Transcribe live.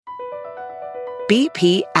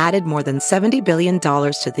BP added more than $70 billion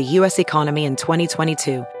to the U.S. economy in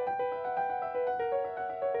 2022.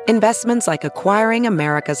 Investments like acquiring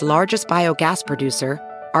America's largest biogas producer,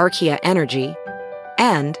 Archaea Energy,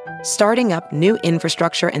 and starting up new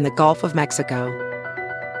infrastructure in the Gulf of Mexico.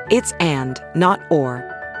 It's and, not or.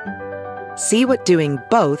 See what doing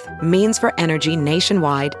both means for energy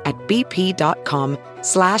nationwide at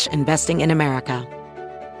bp.com/investing in America.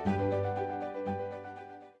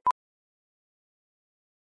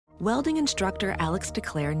 Welding instructor Alex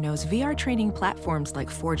DeClaire knows VR training platforms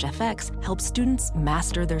like Forge FX help students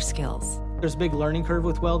master their skills. There's a big learning curve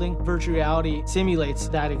with welding. Virtual reality simulates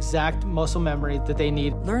that exact muscle memory that they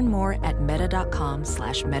need. Learn more at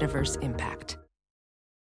meta.com/metaverseimpact.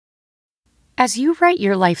 As you write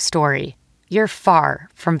your life story, you're far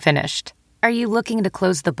from finished. Are you looking to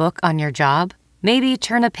close the book on your job? Maybe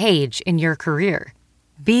turn a page in your career?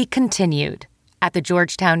 Be continued at the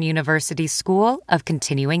Georgetown University School of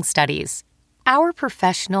Continuing Studies. Our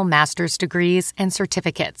professional master's degrees and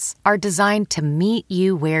certificates are designed to meet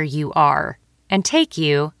you where you are and take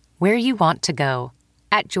you where you want to go.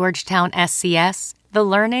 At Georgetown SCS, the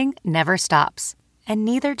learning never stops, and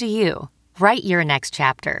neither do you. Write your next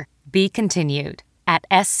chapter. Be continued at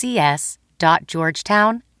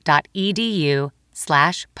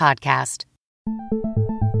scs.georgetown.edu/podcast.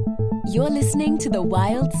 You're listening to the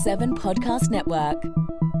Wild 7 Podcast Network.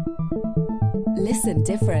 Listen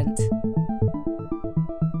different.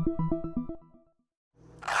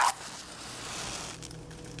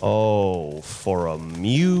 Oh, for a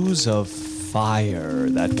muse of fire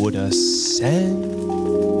that would ascend.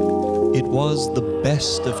 It was the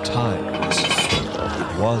best of times.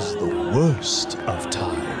 It was the worst of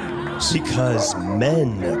times. Because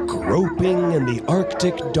men groping in the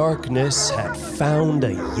Arctic darkness had found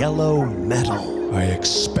a yellow metal. I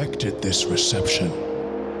expected this reception.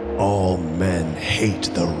 All men hate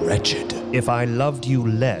the wretched. If I loved you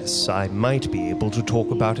less, I might be able to talk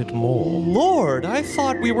about it more. Lord, I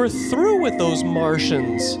thought we were through with those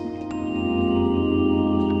Martians.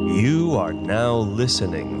 You are now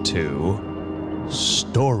listening to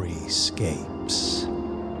Storyscapes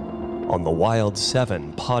on the Wild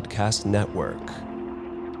 7 Podcast Network.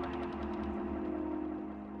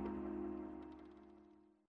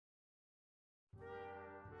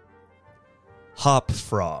 Hop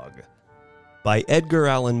Frog by Edgar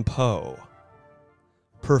Allan Poe.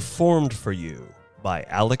 Performed for you by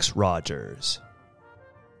Alex Rogers.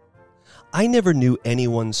 I never knew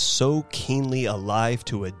anyone so keenly alive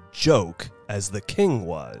to a joke as the king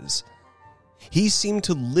was. He seemed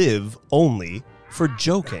to live only for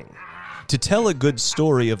joking. To tell a good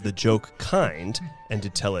story of the joke kind, and to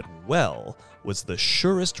tell it well, was the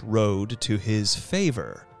surest road to his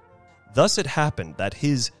favor. Thus it happened that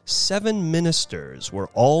his 7 ministers were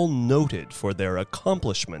all noted for their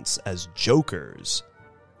accomplishments as jokers.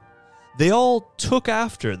 They all took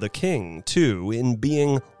after the king, too, in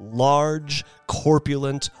being large,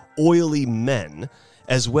 corpulent, oily men,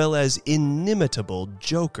 as well as inimitable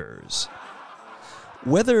jokers.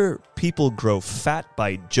 Whether people grow fat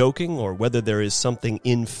by joking or whether there is something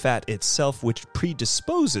in fat itself which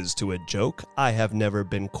predisposes to a joke, I have never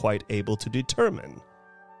been quite able to determine.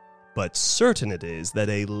 But certain it is that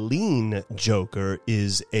a lean joker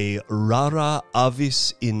is a rara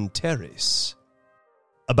avis in terris.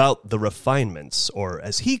 About the refinements, or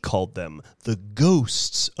as he called them, the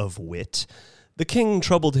ghosts of wit, the king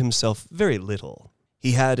troubled himself very little.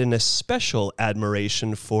 He had an especial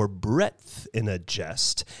admiration for breadth in a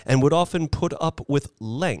jest, and would often put up with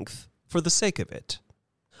length for the sake of it.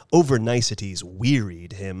 Over-niceties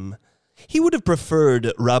wearied him. He would have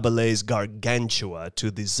preferred Rabelais' Gargantua to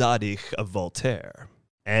the Zadig of Voltaire.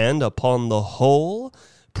 And upon the whole,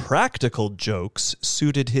 practical jokes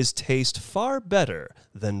suited his taste far better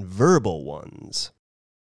than verbal ones.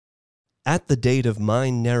 At the date of my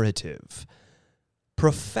narrative,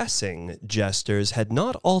 professing jesters had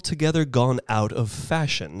not altogether gone out of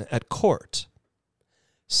fashion at court.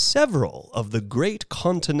 Several of the great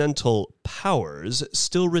continental powers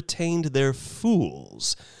still retained their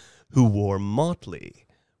fools, who wore motley,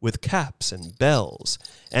 with caps and bells,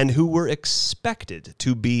 and who were expected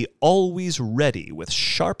to be always ready with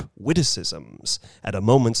sharp witticisms at a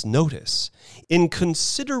moment's notice, in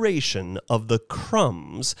consideration of the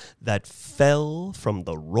crumbs that fell from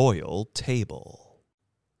the royal table.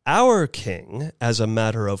 Our king, as a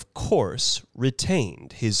matter of course,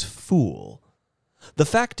 retained his fool. The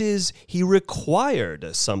fact is, he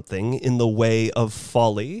required something in the way of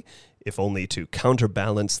folly, if only to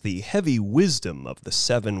counterbalance the heavy wisdom of the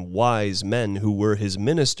 7 wise men who were his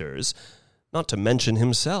ministers, not to mention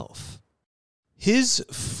himself. His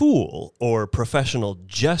fool, or professional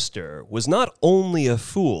jester, was not only a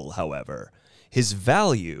fool, however. His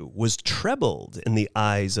value was trebled in the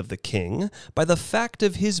eyes of the king by the fact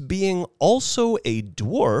of his being also a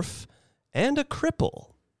dwarf and a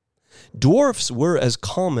cripple. Dwarfs were as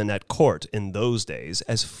common at court in those days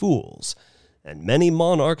as fools, and many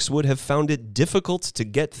monarchs would have found it difficult to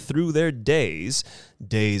get through their days —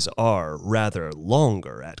 days are rather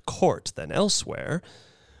longer at court than elsewhere —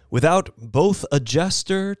 without both a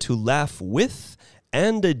jester to laugh with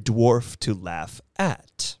and a dwarf to laugh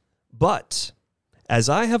at. But, as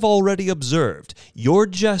I have already observed, your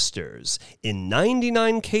jesters, in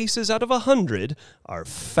 99 cases out of 100, are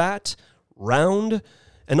fat, round,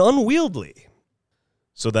 and unwieldy,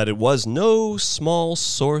 so that it was no small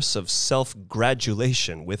source of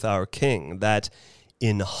self-gratulation with our king that,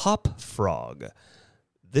 in Hop Frog,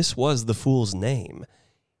 this was the fool's name,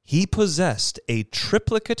 he possessed a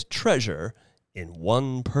triplicate treasure in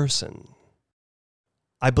one person.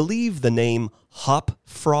 I believe the name Hop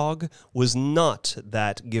Frog was not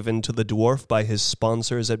that given to the dwarf by his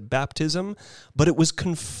sponsors at baptism, but it was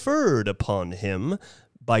conferred upon him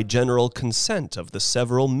by general consent of the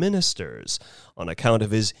several ministers, on account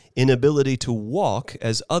of his inability to walk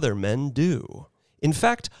as other men do. In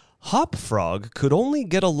fact, Hop Frog could only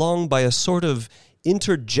get along by a sort of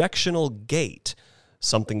interjectional gait,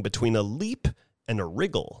 something between a leap and a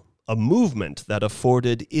wriggle, a movement that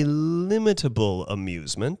afforded illimitable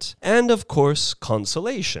amusement and, of course,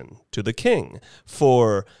 consolation to the king,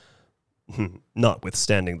 for,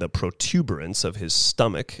 notwithstanding the protuberance of his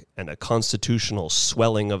stomach and a constitutional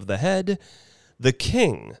swelling of the head, the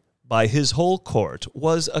king, by his whole court,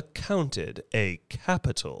 was accounted a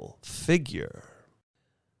capital figure.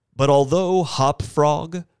 But although Hop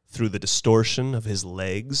Frog, through the distortion of his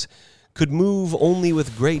legs, could move only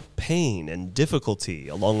with great pain and difficulty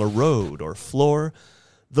along a road or floor,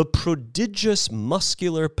 the prodigious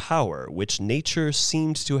muscular power which nature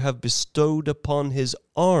seemed to have bestowed upon his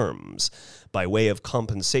arms by way of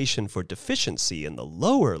compensation for deficiency in the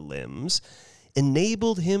lower limbs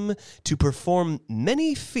enabled him to perform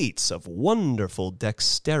many feats of wonderful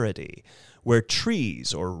dexterity where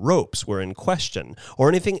trees or ropes were in question or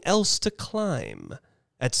anything else to climb.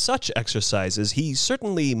 At such exercises, he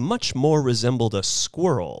certainly much more resembled a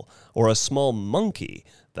squirrel or a small monkey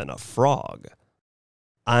than a frog.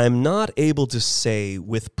 I'm not able to say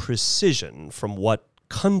with precision from what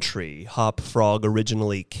country Hop Frog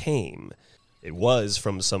originally came. It was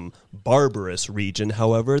from some barbarous region,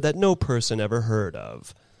 however, that no person ever heard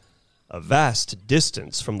of, a vast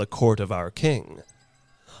distance from the court of our king.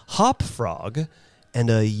 Hop Frog and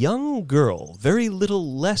a young girl, very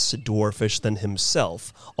little less dwarfish than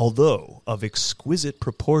himself, although of exquisite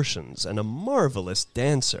proportions and a marvelous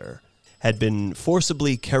dancer, had been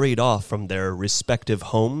forcibly carried off from their respective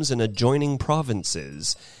homes in adjoining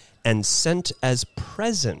provinces and sent as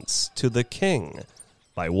presents to the king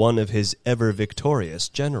by one of his ever-victorious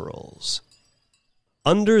generals.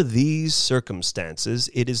 Under these circumstances,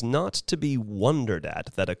 it is not to be wondered at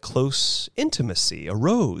that a close intimacy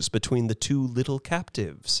arose between the two little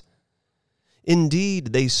captives. Indeed,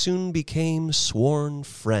 they soon became sworn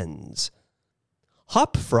friends.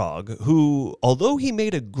 Hop Frog, who, although he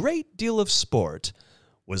made a great deal of sport,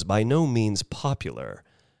 was by no means popular,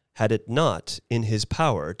 had it not in his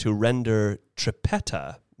power to render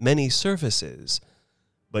Trippetta many services,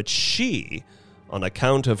 but she, on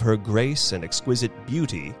account of her grace and exquisite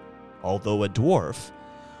beauty, although a dwarf,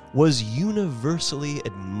 was universally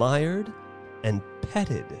admired and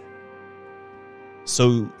petted.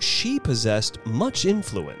 So she possessed much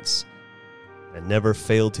influence, and never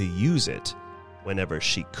failed to use it whenever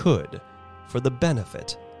she could for the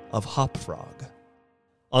benefit of Hop Frog.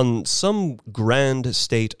 On some grand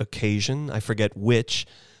state occasion, I forget which,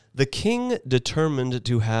 the king determined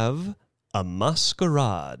to have a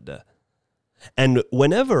masquerade. And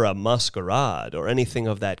whenever a masquerade or anything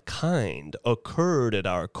of that kind occurred at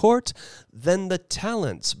our court, then the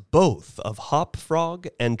talents both of Hop Frog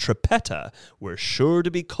and Trippetta were sure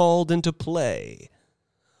to be called into play.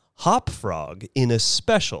 Hop Frog, in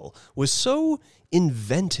especial, was so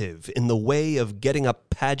inventive in the way of getting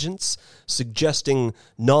up pageants, suggesting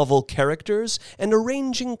novel characters, and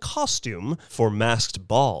arranging costume for masked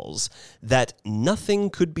balls, that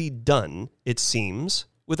nothing could be done, it seems,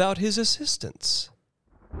 without his assistance.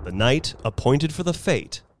 The night appointed for the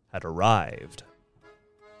fete had arrived.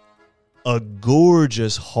 A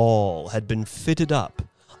gorgeous hall had been fitted up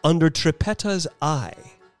under Trippetta's eye,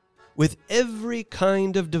 with every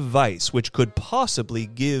kind of device which could possibly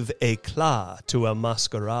give éclat to a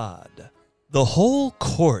masquerade. The whole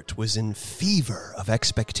court was in fever of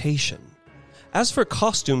expectation, As for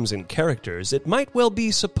costumes and characters, it might well be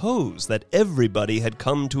supposed that everybody had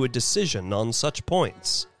come to a decision on such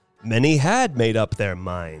points. Many had made up their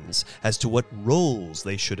minds as to what roles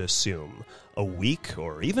they should assume, a week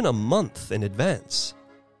or even a month in advance.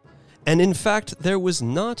 And in fact, there was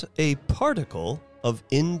not a particle of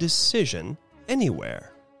indecision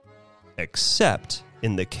anywhere, except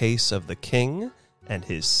in the case of the king and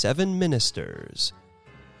his 7 ministers.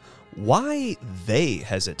 Why they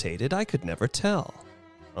hesitated, I could never tell,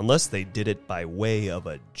 unless they did it by way of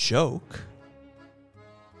a joke.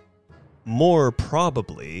 More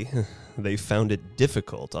probably, they found it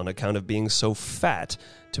difficult on account of being so fat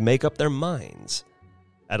to make up their minds.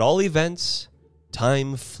 At all events,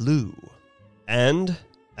 time flew, and,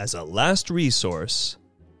 as a last resource,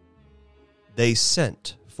 they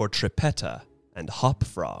sent for Trippetta and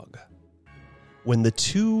Hopfrog. When the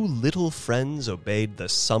 2 little friends obeyed the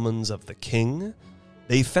summons of the king,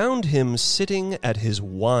 they found him sitting at his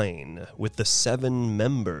wine with the 7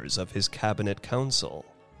 members of his cabinet council.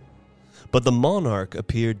 But the monarch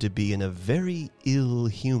appeared to be in a very ill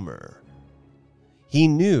humor. He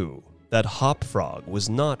knew that Hopfrog was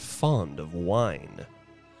not fond of wine,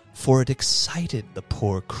 for it excited the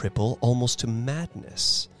poor cripple almost to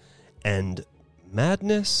madness, and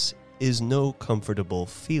madness is no comfortable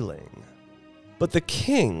feeling. But the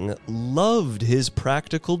king loved his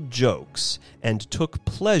practical jokes and took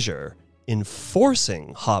pleasure in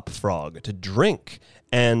forcing Hopfrog to drink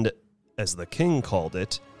and, as the king called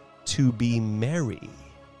it, to be merry.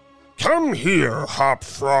 "Come here,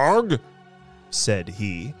 Hopfrog," said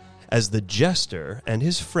he, as the jester and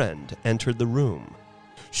his friend entered the room.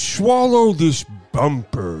 "Swallow this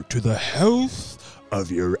bumper to the health of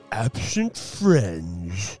your absent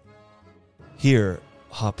friends." Here,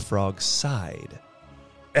 Hopfrog sighed.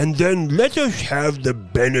 "And then let us have the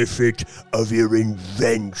benefit of your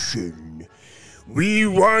invention. We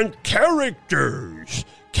want characters.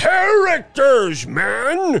 Characters,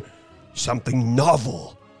 man! Something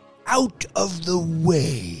novel, out of the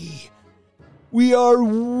way. We are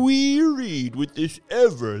wearied with this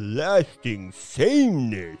everlasting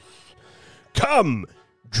sameness. Come,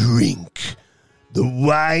 drink. The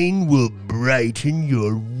wine will brighten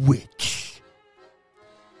your wits."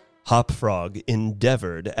 Hopfrog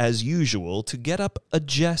endeavored, as usual, to get up a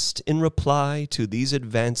jest in reply to these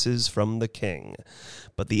advances from the king,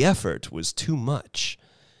 but the effort was too much.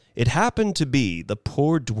 It happened to be the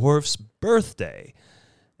poor dwarf's birthday,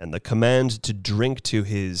 and the command to drink to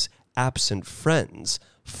his absent friends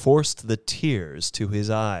forced the tears to his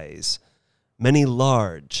eyes. Many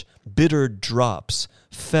large, bitter drops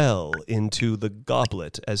fell into the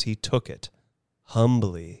goblet as he took it,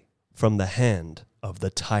 humbly, from the hand of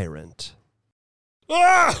the tyrant.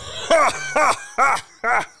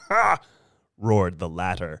 Roared the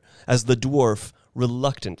latter, as the dwarf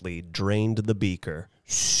reluctantly drained the beaker.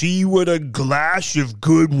 "See what a glass of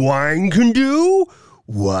good wine can do?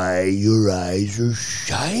 Why, your eyes are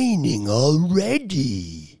shining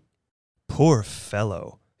already." Poor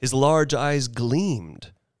fellow, his large eyes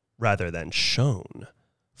gleamed, rather than shone,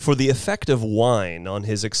 for the effect of wine on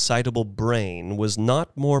his excitable brain was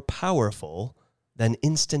not more powerful than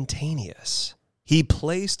instantaneous. He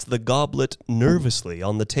placed the goblet nervously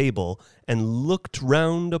on the table and looked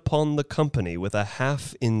round upon the company with a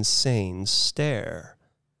half-insane stare.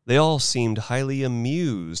 They all seemed highly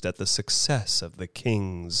amused at the success of the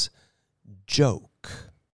king's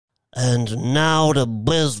joke. "And now to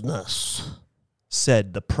business,"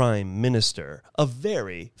 said the prime minister, a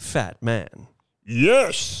very fat man.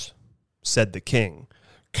 "Yes," said the king.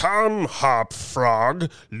 "Come, Hopfrog,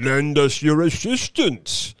 lend us your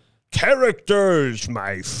assistance. Characters,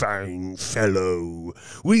 my fine fellow.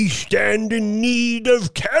 We stand in need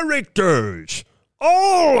of characters.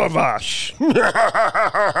 All of us."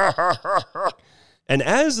 And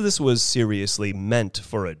as this was seriously meant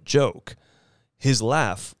for a joke, his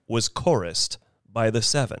laugh was chorused by the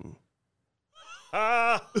 7.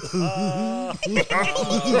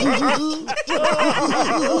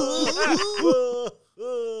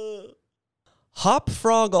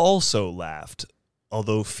 Hopfrog also laughed,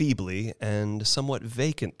 although feebly and somewhat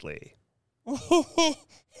vacantly.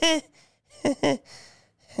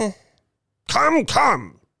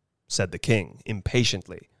 Come, said the king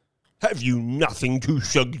impatiently. "Have you nothing to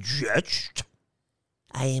suggest?"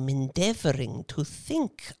 "I am endeavoring to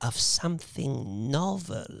think of something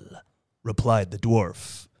novel," replied the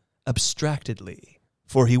dwarf, abstractedly,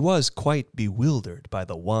 for he was quite bewildered by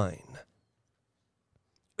the wine.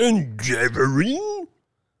 "Endeavoring?"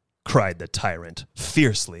 cried the tyrant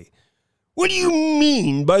fiercely. "What do you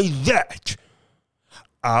mean by that?"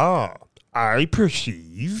 "Ah, I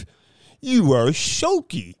perceive. you are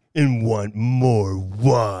sulky and want more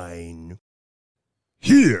wine.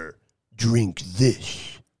 Here, drink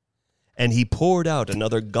this. And he poured out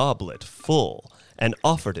another goblet full and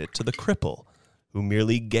offered it to the cripple, who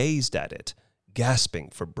merely gazed at it, gasping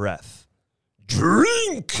for breath.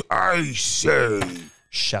 Drink, I say,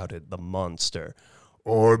 shouted the monster.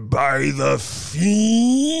 Or by the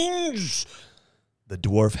fiends. The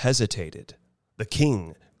dwarf hesitated. The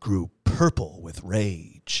king grew purple with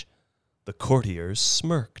rage. The courtiers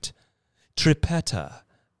smirked. Trippetta,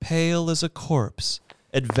 pale as a corpse,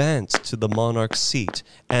 advanced to the monarch's seat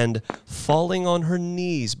and, falling on her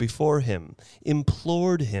knees before him,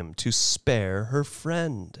 implored him to spare her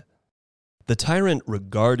friend. The tyrant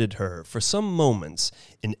regarded her for some moments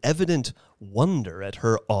in evident wonder at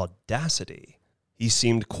her audacity. He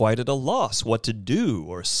seemed quite at a loss what to do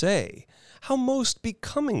or say, how most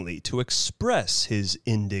becomingly to express his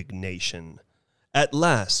indignation. At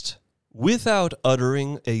last, without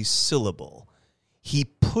uttering a syllable, he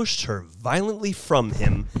pushed her violently from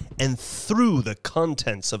him and threw the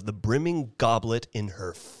contents of the brimming goblet in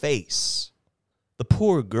her face. The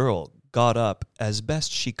poor girl got up as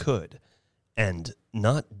best she could, and,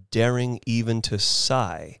 not daring even to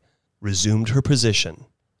sigh, resumed her position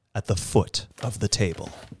at the foot of the table.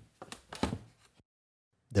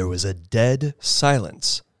 There was a dead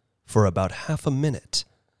silence for about half a minute,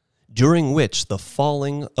 during which the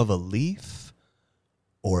falling of a leaf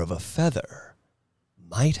or of a feather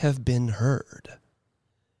might have been heard.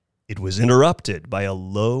 It was interrupted by a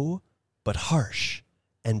low but harsh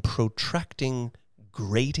and protracting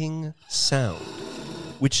grating sound,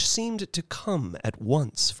 which seemed to come at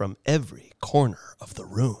once from every corner of the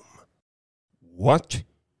room. What?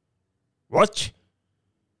 What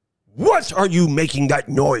are you making that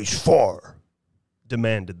noise for?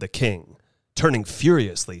 Demanded the king, turning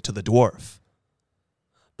furiously to the dwarf.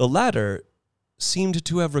 The latter seemed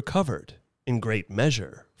to have recovered, in great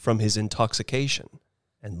measure, from his intoxication,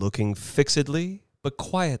 and looking fixedly but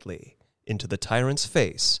quietly into the tyrant's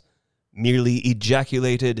face, merely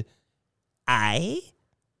ejaculated, I?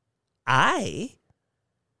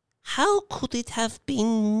 How could it have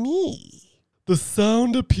been me? The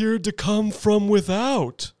sound appeared to come from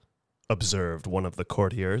without, observed one of the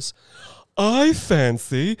courtiers. I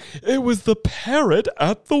fancy it was the parrot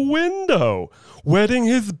at the window, wetting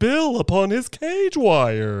his bill upon his cage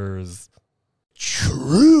wires.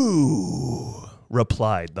 True,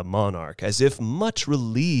 replied the monarch, as if much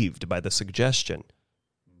relieved by the suggestion.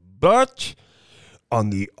 But, on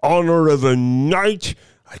the honor of a knight,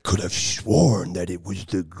 I could have sworn that it was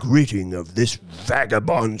the gritting of this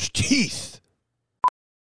vagabond's teeth.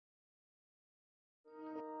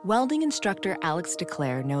 Welding instructor Alex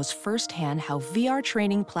DeClaire knows firsthand how VR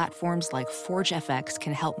training platforms like ForgeFX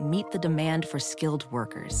can help meet the demand for skilled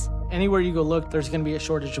workers. Anywhere you go look, there's going to be a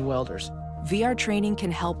shortage of welders. VR training can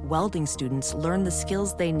help welding students learn the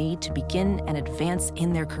skills they need to begin and advance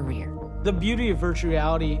in their career. The beauty of virtual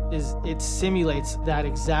reality is it simulates that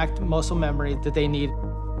exact muscle memory that they need.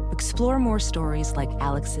 Explore more stories like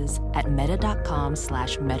Alex's at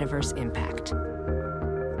meta.com/metaverseimpact.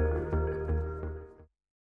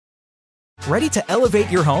 Ready to elevate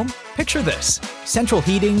your home? Picture this: central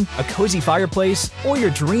heating, a cozy fireplace, or your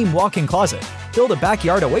dream walk-in closet. Build a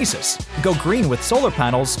backyard oasis, go green with solar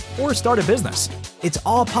panels, or start a business. It's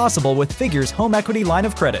all possible with Figure's home equity line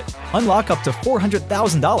of credit. Unlock up to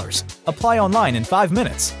 $400,000. Apply online in 5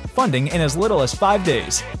 minutes. Funding in as little as 5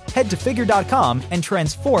 days. Head to Figure.com and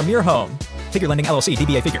transform your home. Figure Lending LLC,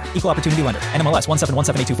 DBA Figure, Equal Opportunity Lender, NMLS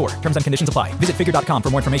 1717824. Terms and conditions apply. Visit Figure.com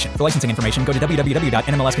for more information. For licensing information, go to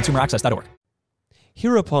www.nmlsconsumeraccess.org.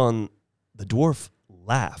 Hereupon, the dwarf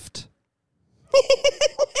laughed.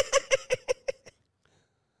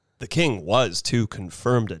 The king was too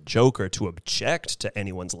confirmed a joker to object to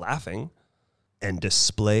anyone's laughing, and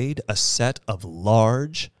displayed a set of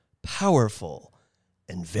large, powerful,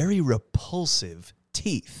 and very repulsive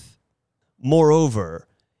teeth. Moreover,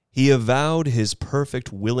 he avowed his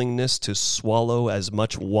perfect willingness to swallow as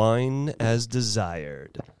much wine as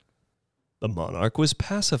desired. The monarch was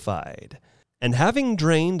pacified, and having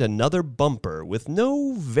drained another bumper with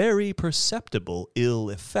no very perceptible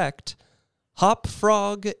ill effect, Hop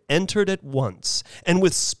Frog entered at once, and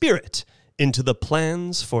with spirit, into the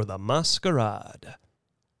plans for the masquerade.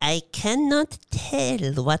 I cannot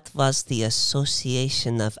tell what was the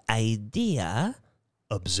association of idea,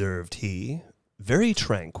 observed he, very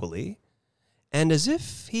tranquilly, and as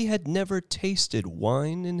if he had never tasted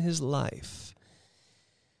wine in his life.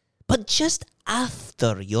 But just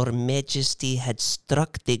after your majesty had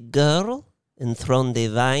struck the girl and thrown the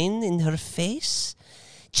wine in her face,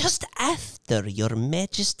 just after your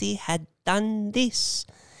majesty had done this,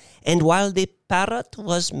 and while the parrot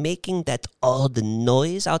was making that odd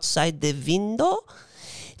noise outside the window,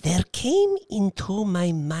 there came into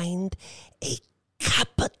my mind a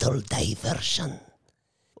capital diversion.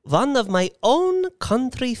 One of my own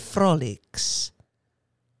country frolics,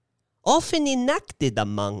 often enacted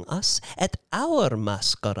among us at our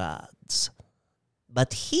masquerades.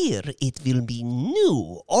 But here it will be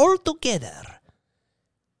new altogether.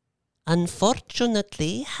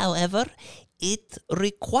 Unfortunately, however, it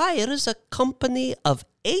requires a company of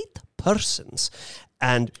 8 persons,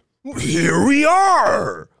 and here we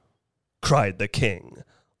are! cried the king,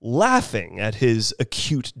 laughing at his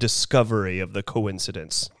acute discovery of the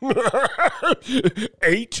coincidence.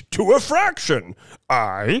 8 to a fraction.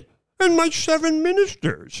 I and my 7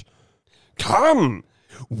 ministers. Come,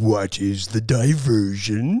 what is the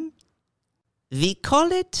diversion? We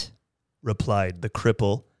call it, replied the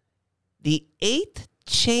cripple, the 8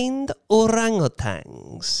 chained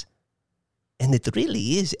orangutans. And it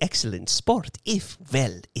really is excellent sport if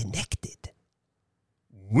well enacted.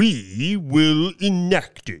 We will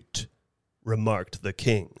enact it, remarked the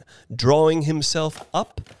king, drawing himself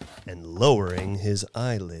up and lowering his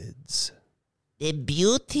eyelids. The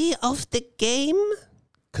beauty of the game,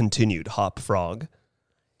 continued Hop Frog,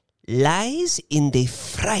 lies in the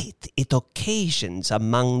fright it occasions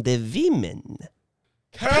among the women.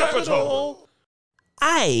 Capital!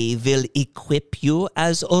 I will equip you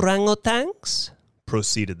as orangutans,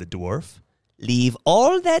 proceeded the dwarf. Leave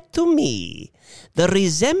all that to me. The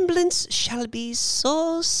resemblance shall be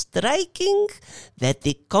so striking that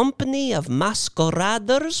the company of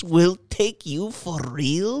masqueraders will take you for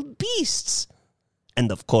real beasts.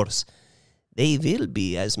 And of course, they will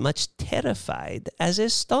be as much terrified as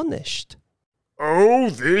astonished. Oh,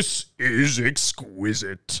 this is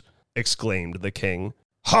exquisite, exclaimed the king.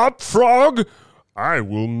 Hop Frog, I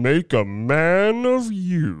will make a man of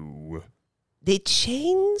you. The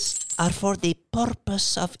chains are for the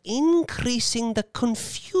purpose of increasing the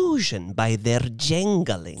confusion by their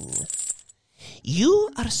jangling.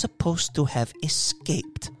 You are supposed to have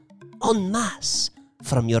escaped en masse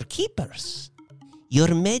from your keepers.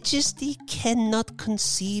 Your Majesty cannot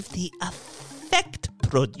conceive the effect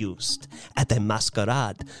produced at a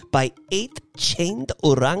masquerade by 8 chained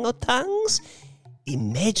orangutans,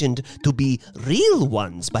 imagined to be real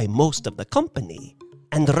ones by most of the company,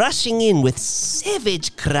 and rushing in with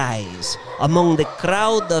savage cries among the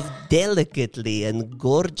crowd of delicately and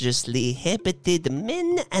gorgeously habited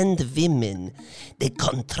men and women. The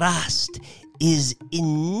contrast is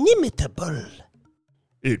inimitable.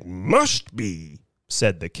 It must be,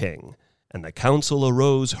 said the king, and the council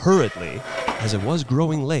arose hurriedly, as it was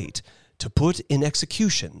growing late, to put in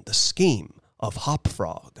execution the scheme of Hop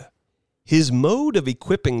Frog. His mode of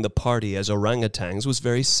equipping the party as orangutans was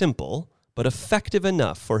very simple, but effective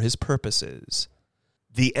enough for his purposes.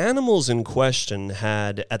 The animals in question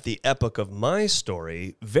had, at the epoch of my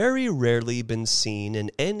story, very rarely been seen in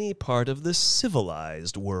any part of the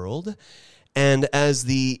civilized world, and as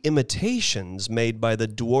the imitations made by the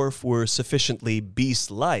dwarf were sufficiently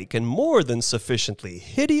beast-like and more than sufficiently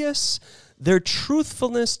hideous, their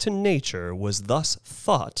truthfulness to nature was thus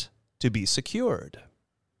thought to be secured.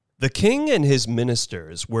 The king and his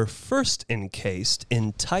ministers were first encased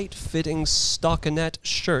in tight-fitting stockinette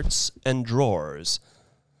shirts and drawers.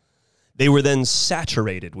 They were then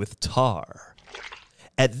saturated with tar.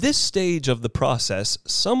 At this stage of the process,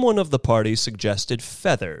 someone of the party suggested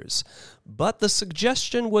feathers, but the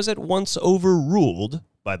suggestion was at once overruled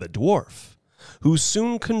by the dwarf, who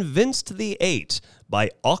soon convinced the 8 by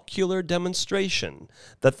ocular demonstration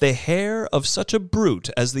that the hair of such a brute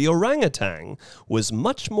as the orangutan was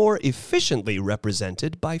much more efficiently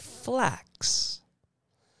represented by flax.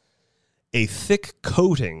 A thick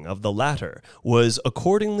coating of the latter was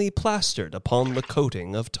accordingly plastered upon the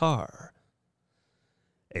coating of tar.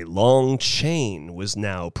 A long chain was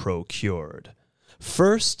now procured.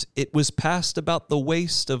 First, it was passed about the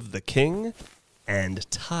waist of the king and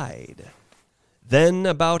tied. Then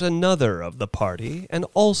about another of the party, and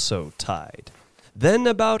also tied. Then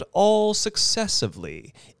about all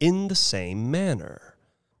successively, in the same manner.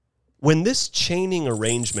 When this chaining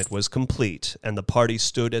arrangement was complete, and the party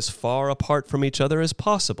stood as far apart from each other as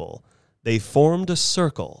possible, they formed a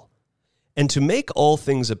circle. And to make all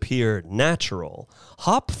things appear natural,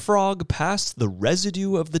 Hop Frog passed the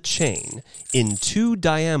residue of the chain in 2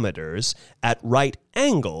 diameters at right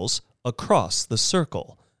angles across the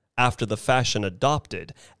circle, after the fashion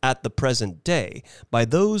adopted at the present day by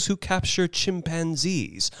those who capture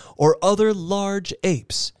chimpanzees or other large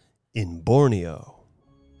apes in Borneo.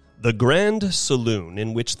 The grand saloon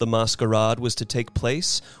in which the masquerade was to take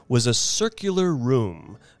place was a circular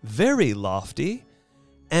room, very lofty,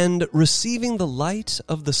 and receiving the light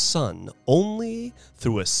of the sun only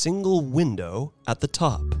through a single window at the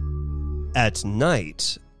top. At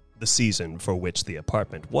night, the season for which the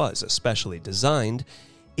apartment was especially designed,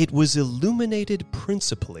 it was illuminated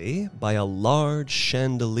principally by a large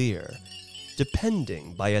chandelier,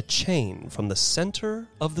 depending by a chain from the center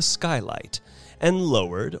of the skylight, and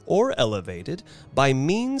lowered or elevated by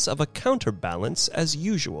means of a counterbalance as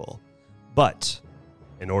usual. But,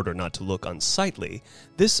 in order not to look unsightly,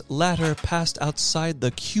 this latter passed outside the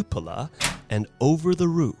cupola and over the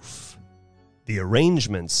roof. The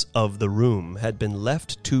arrangements of the room had been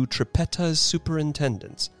left to Trippetta's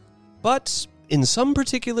superintendence, but in some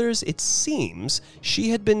particulars it seems she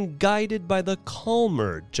had been guided by the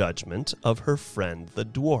calmer judgment of her friend the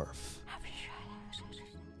dwarf.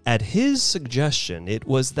 At his suggestion, it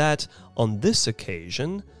was that, on this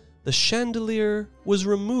occasion, the chandelier was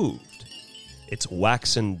removed. Its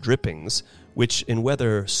waxen drippings, which in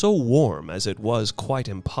weather so warm as it was quite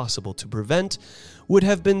impossible to prevent, would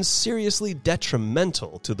have been seriously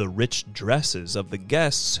detrimental to the rich dresses of the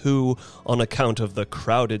guests who, on account of the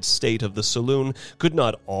crowded state of the saloon, could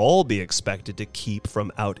not all be expected to keep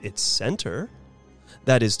from out its center.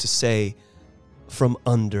 That is to say, from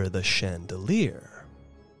under the chandelier.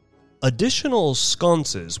 Additional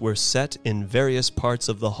sconces were set in various parts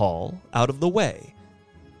of the hall out of the way,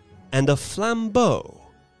 and a flambeau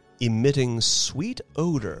emitting sweet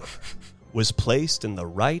odor was placed in the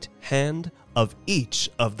right hand of each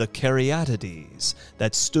of the caryatides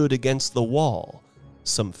that stood against the wall,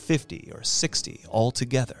 some 50 or 60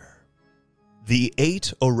 altogether. The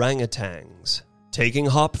 8 orangutans, taking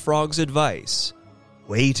Hop Frog's advice,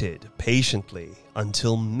 waited patiently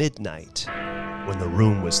until midnight, when the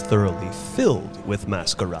room was thoroughly filled with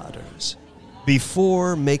masqueraders,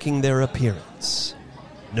 before making their appearance.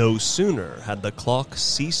 No sooner had the clock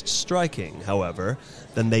ceased striking, however,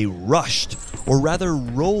 than they rushed, or rather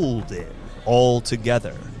rolled in, all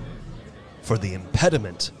together, for the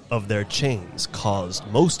impediment of their chains caused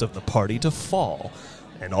most of the party to fall,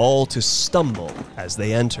 and all to stumble as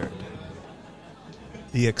they entered.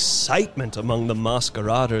 The excitement among the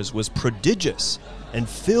masqueraders was prodigious, and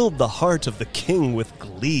filled the heart of the king with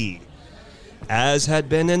glee. As had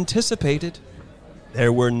been anticipated,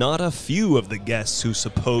 there were not a few of the guests who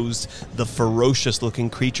supposed the ferocious-looking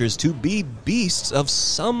creatures to be beasts of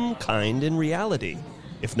some kind in reality,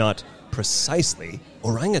 if not precisely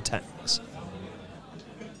orangutans.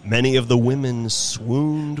 Many of the women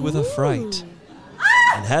swooned with affright,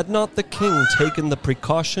 and had not the king taken the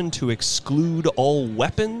precaution to exclude all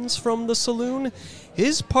weapons from the saloon,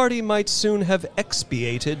 his party might soon have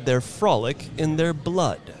expiated their frolic in their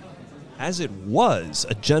blood. As it was,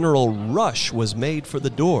 a general rush was made for the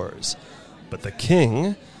doors, but the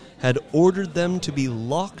king had ordered them to be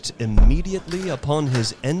locked immediately upon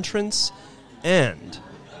his entrance, and,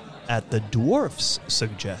 at the dwarf's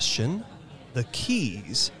suggestion, the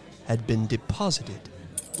keys had been deposited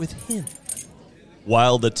with him.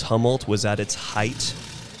 While the tumult was at its height,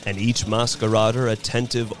 and each masquerader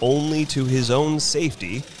attentive only to his own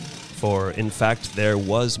safety, for in fact there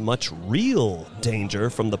was much real danger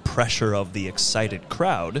from the pressure of the excited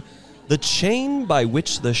crowd, the chain by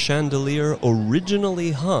which the chandelier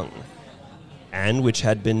originally hung, and which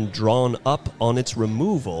had been drawn up on its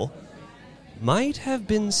removal, might have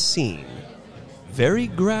been seen very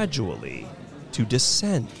gradually to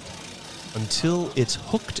descend until its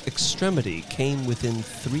hooked extremity came within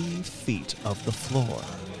 3 feet of the floor.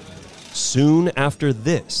 Soon after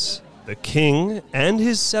this, the king and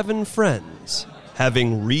his 7 friends,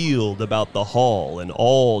 having reeled about the hall in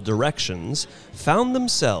all directions, found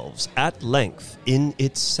themselves at length in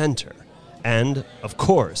its center, and, of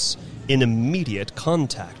course, in immediate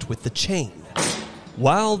contact with the chain.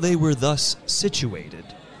 While they were thus situated,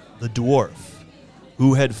 the dwarf,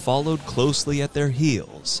 who had followed closely at their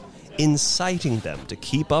heels, inciting them to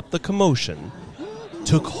keep up the commotion,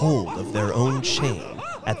 took hold of their own chain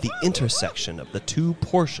at the intersection of the 2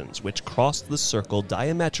 portions which crossed the circle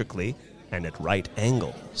diametrically and at right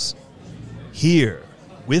angles. Here,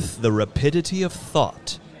 with the rapidity of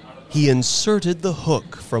thought, he inserted the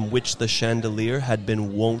hook from which the chandelier had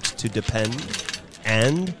been wont to depend,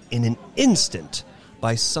 and in an instant,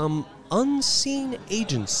 by some unseen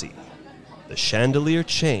agency, the chandelier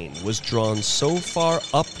chain was drawn so far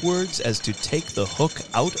upwards as to take the hook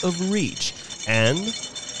out of reach and,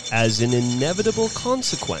 as an inevitable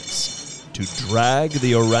consequence, to drag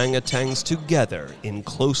the orangutans together in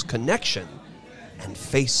close connection and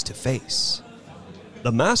face to face.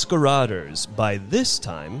 The masqueraders, by this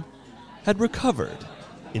time, had recovered,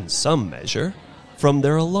 in some measure, from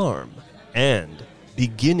their alarm, and,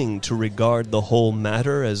 beginning to regard the whole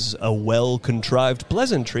matter as a well-contrived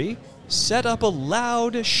pleasantry, set up a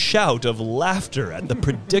loud shout of laughter at the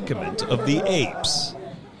predicament of the apes.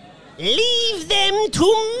 "Leave them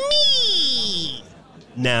to me!"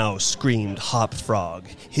 now screamed Hop Frog,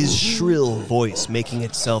 his shrill voice making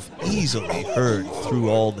itself easily heard through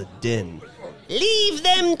all the din. "Leave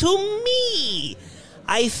them to me!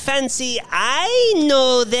 I fancy I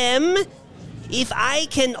know them. If I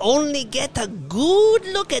can only get a good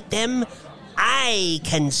look at them, I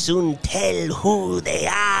can soon tell who they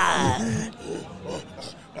are."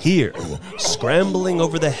 Here, scrambling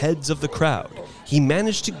over the heads of the crowd, he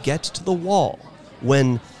managed to get to the wall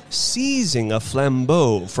when, seizing a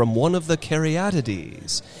flambeau from one of the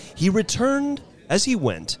caryatides, he returned, as he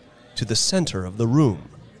went, to the center of the room,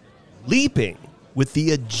 leaping with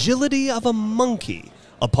the agility of a monkey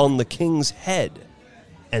upon the king's head,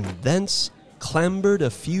 and thence clambered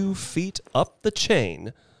a few feet up the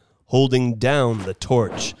chain, holding down the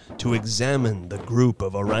torch to examine the group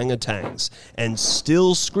of orangutans, and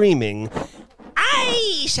still screaming,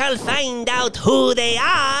 "I shall find out who they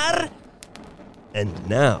are!" And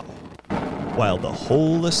now, while the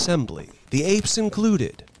whole assembly, the apes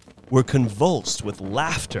included, were convulsed with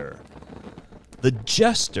laughter, the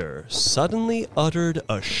jester suddenly uttered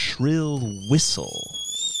a shrill whistle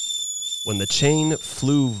when the chain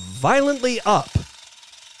flew violently up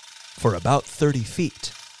for about 30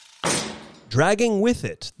 feet, dragging with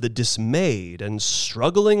it the dismayed and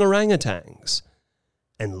struggling orangutans,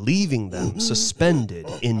 and leaving them suspended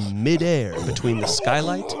in midair between the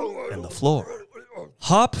skylight and the floor.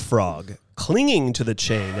 Hop Frog, clinging to the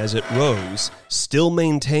chain as it rose, still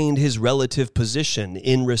maintained his relative position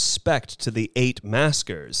in respect to the 8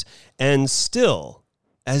 maskers, and still,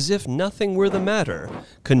 as if nothing were the matter,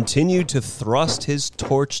 continued to thrust his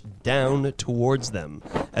torch down towards them,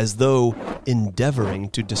 as though endeavoring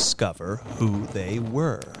to discover who they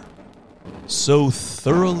were. So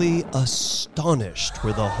thoroughly astonished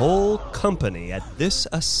were the whole company at this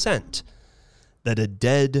ascent that a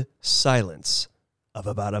dead silence of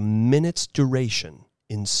about a minute's duration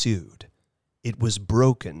ensued. It was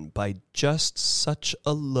broken by just such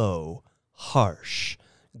a low, harsh,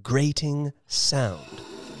 grating sound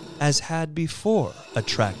as had before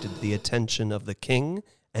attracted the attention of the king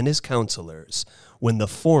and his counselors when the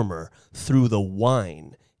former threw the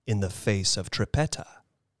wine in the face of Trippetta.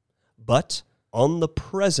 But on the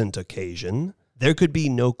present occasion, there could be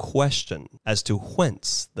no question as to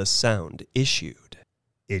whence the sound issued.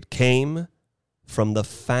 It came from the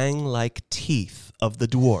fang-like teeth of the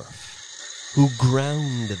dwarf, who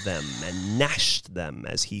ground them and gnashed them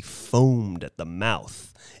as he foamed at the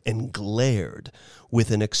mouth and glared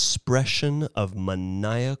with an expression of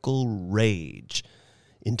maniacal rage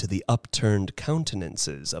into the upturned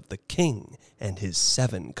countenances of the king and his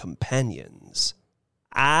 7 companions.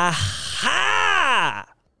 "Aha!"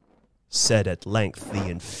 said at length the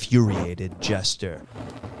infuriated jester.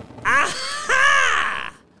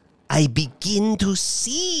 "Aha! I begin to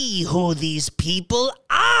see who these people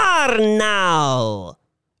are now."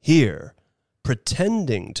 Here,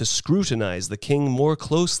 pretending to scrutinize the king more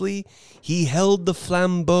closely, he held the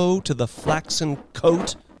flambeau to the flaxen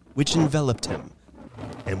coat which enveloped him,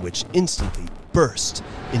 and which instantly burst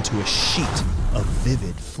into a sheet of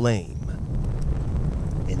vivid flame.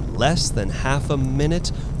 In less than half a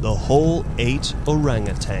minute, the whole 8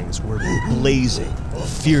 orangutans were blazing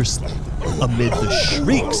fiercely amid the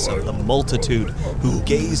shrieks of the multitude who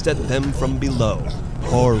gazed at them from below,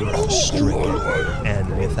 horror-stricken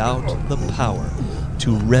and without the power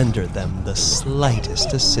to render them the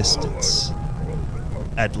slightest assistance.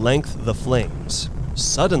 At length the flames,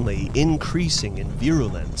 suddenly increasing in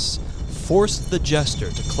virulence, forced the jester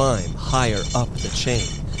to climb higher up the chain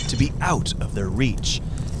to be out of their reach,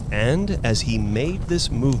 and as he made this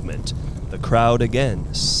movement, the crowd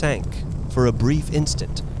again sank for a brief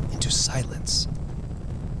instant into silence.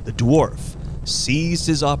 The dwarf seized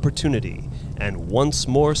his opportunity and once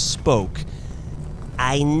more spoke.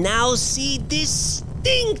 "I now see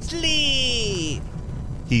distinctly,"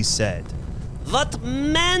 he said, "what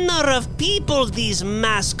manner of people these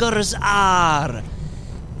maskers are.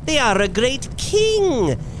 They are a great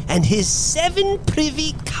king and his 7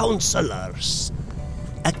 privy councillors.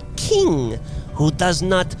 A king who does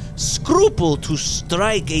not scruple to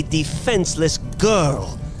strike a defenseless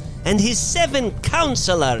girl, and his 7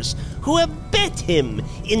 councillors who abet him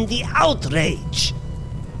in the outrage.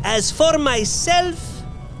 As for myself,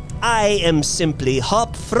 I am simply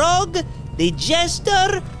Hop Frog, the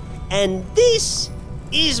jester, and this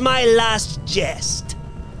is my last jest."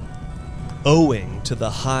 Owing to the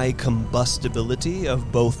high combustibility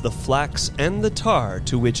of both the flax and the tar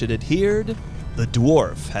to which it adhered, the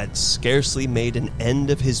dwarf had scarcely made an end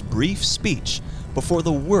of his brief speech before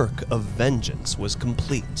the work of vengeance was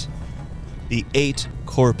complete. The 8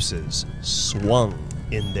 corpses swung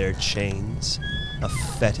in their chains, a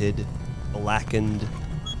fetid, blackened,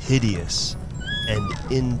 hideous,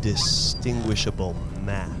 and indistinguishable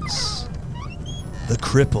mass. The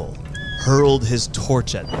cripple hurled his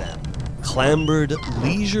torch at them, clambered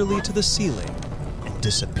leisurely to the ceiling, and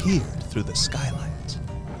disappeared through the skylight.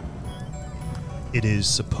 It is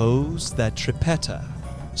supposed that Trippetta,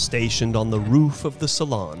 stationed on the roof of the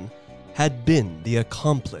salon, had been the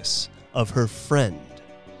accomplice of her friend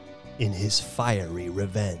in his fiery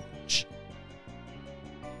revenge.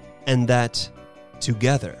 And that,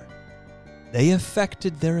 together, they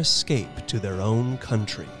effected their escape to their own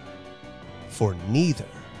country, for neither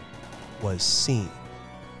was seen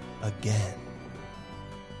again.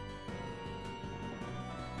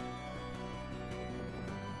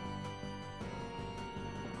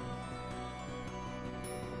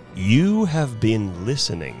 You have been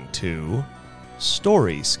listening to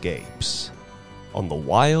Storyscapes on the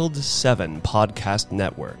Wild 7 Podcast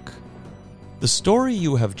Network. The story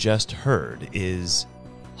you have just heard is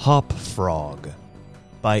Hop Frog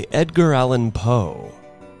by Edgar Allan Poe,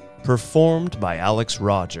 performed by Alex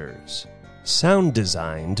Rogers, sound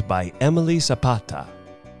designed by Emily Zapata,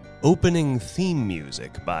 opening theme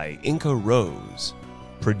music by Inca Rose,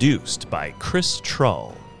 produced by Chris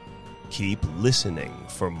Trull. Keep listening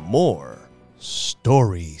for more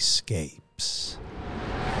Storyscapes.